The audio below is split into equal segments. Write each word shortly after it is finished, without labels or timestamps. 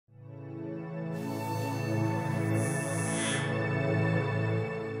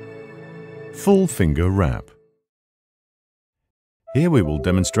Full finger wrap. Here we will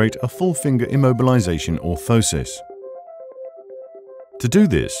demonstrate a full finger immobilization orthosis. To do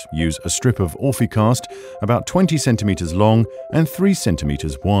this, use a strip of Orficast about 20 cm long and 3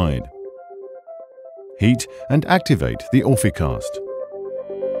 cm wide. Heat and activate the Orficast.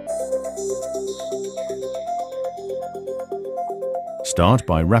 Start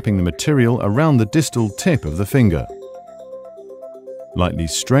by wrapping the material around the distal tip of the finger. Lightly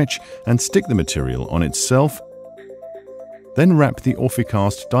stretch and stick the material on itself, then wrap the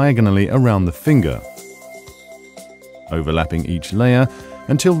Orficast diagonally around the finger, overlapping each layer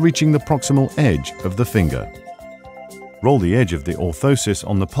until reaching the proximal edge of the finger. Roll the edge of the orthosis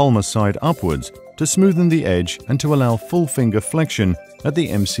on the palmar side upwards to smoothen the edge and to allow full finger flexion at the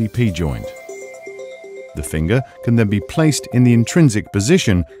MCP joint. The finger can then be placed in the intrinsic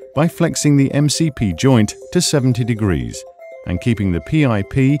position by flexing the MCP joint to 70 degrees and keeping the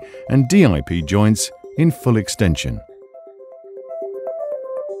PIP and DIP joints in full extension.